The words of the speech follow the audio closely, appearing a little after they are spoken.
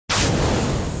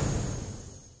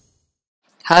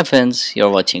Hi friends, you're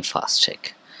watching Fast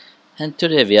Check, and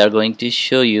today we are going to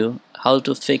show you how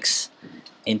to fix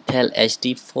Intel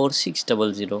HD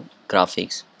 4600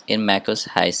 graphics in macOS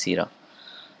High Sierra.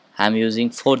 I'm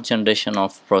using 4th generation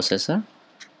of processor,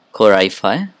 Core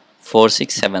i5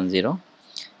 4670,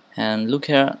 and look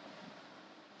here,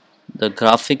 the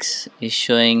graphics is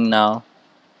showing now.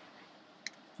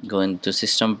 Go into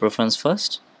system preference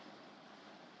first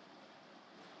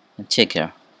and check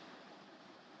here.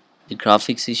 The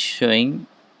graphics is showing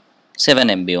 7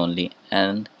 MB only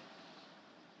and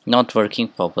not working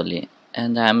properly,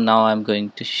 and I'm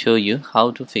going to show you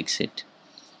how to fix it.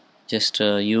 Just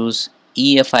use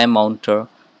EFI mounter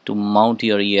to mount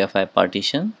your EFI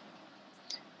partition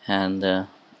and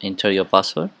enter your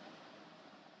password.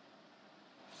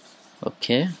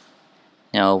 Okay,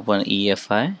 now open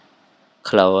EFI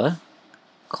CLOVER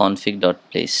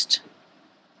config.plist.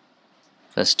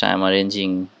 First I'm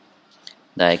arranging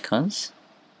the icons.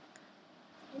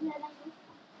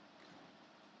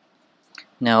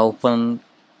 Now open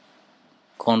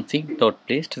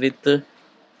config.plist with the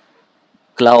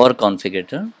CLOVER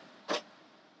configurator.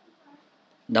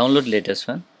 Download latest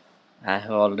one. I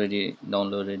have already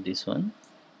downloaded this one.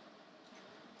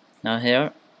 Now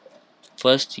here,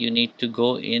 first you need to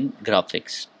go in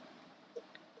graphics,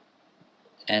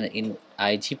 and in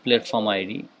IG platform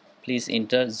ID please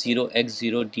enter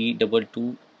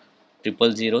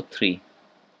 0x0D22003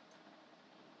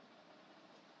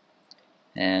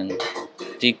 and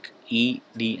tick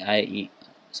EDID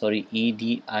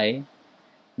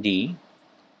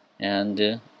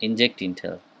and inject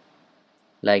Intel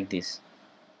like this.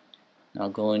 Now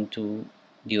go into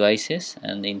devices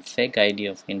and in fake ID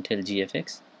of Intel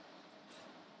GFX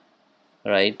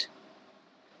write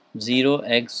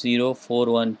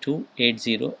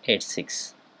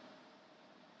 0x04128086.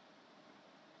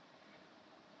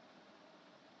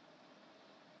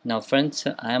 Now friends,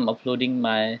 I am uploading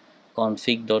my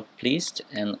config.plist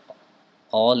and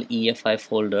all EFI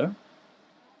folder.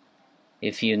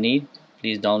 If you need,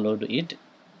 please download it,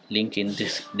 link in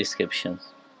this description.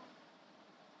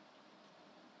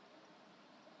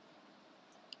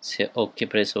 Say OK,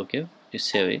 press OK to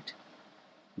save it.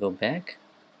 Go back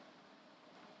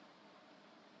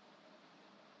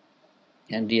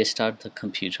and restart the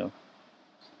computer.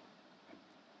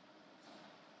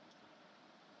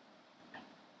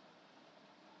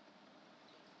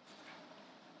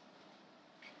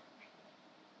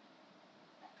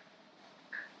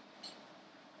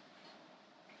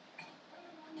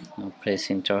 Now press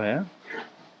enter here.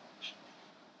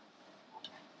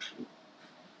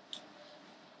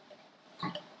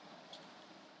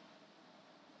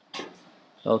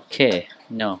 Okay,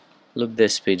 now look the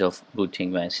speed of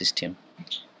booting my system.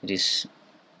 It is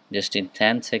just in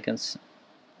 10 seconds.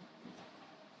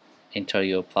 Enter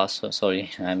your password.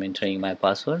 Sorry, I'm entering my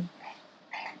password.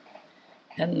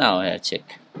 And now I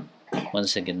check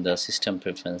once again the system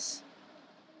preference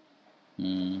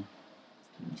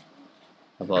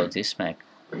about this Mac.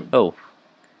 Oh,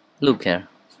 look here.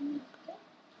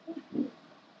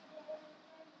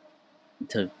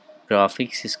 The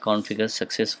graphics is configured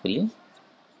successfully.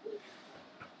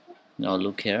 Now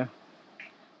look here,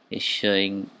 it's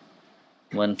showing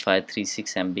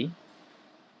 1536 MB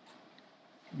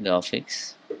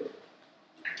graphics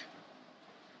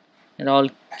and all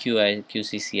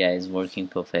QCCI is working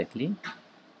perfectly.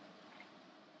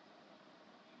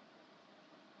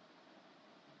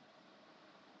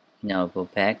 Now go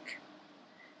back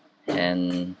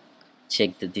and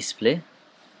check the display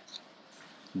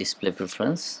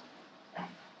preference,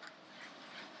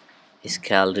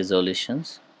 scale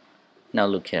resolutions. Now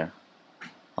look here,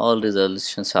 all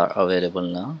resolutions are available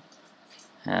now,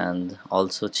 and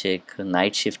also check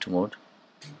night shift mode.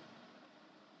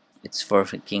 It's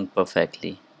working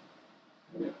perfectly.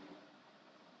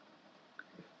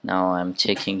 Now I'm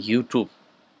checking YouTube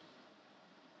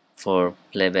for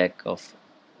playback of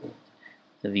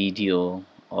the video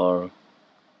or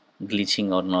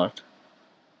glitching or not.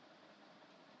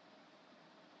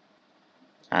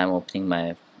 I'm opening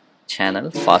my channel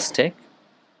Fast Tech.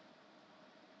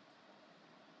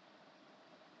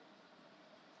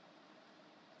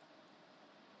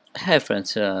 Hi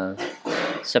friends,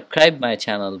 subscribe my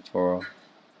channel for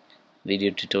video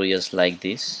tutorials like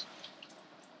this.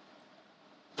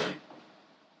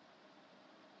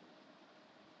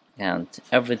 And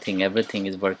everything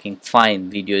is working fine.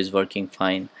 Video is working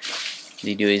fine.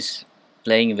 Video is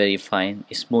playing very fine,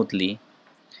 smoothly.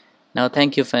 Now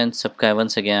thank you friends, subscribe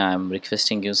once again. I'm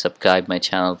requesting you subscribe my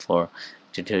channel for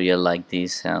tutorial like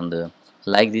this, and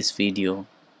like this video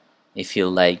if you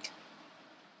like.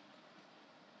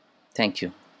 Thank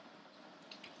you.